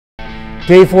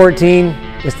Day 14,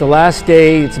 it's the last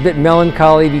day. It's a bit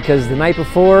melancholy because the night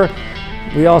before,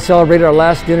 we all celebrated our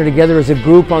last dinner together as a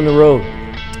group on the road.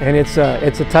 And it's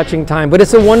a touching time, but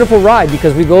it's a wonderful ride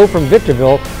because we go from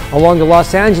Victorville along the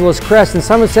Los Angeles crest, and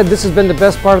someone said this has been the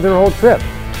best part of their whole trip.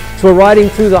 So we're riding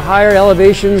through the higher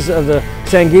elevations of the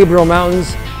San Gabriel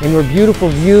Mountains, and we're beautiful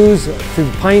views through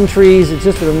pine trees. It's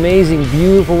just an amazing,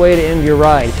 beautiful way to end your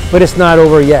ride, but it's not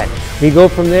over yet. We go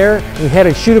from there, and we head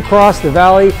and shoot across the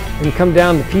valley and come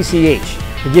down to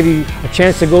PCH to give you a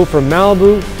chance to go from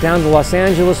Malibu down to Los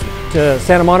Angeles to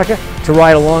Santa Monica to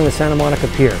ride along the Santa Monica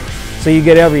Pier. So you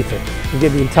get everything. You get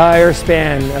the entire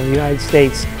span of the United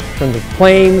States, from the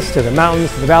plains to the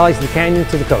mountains to the valleys to the canyons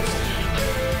to the coast.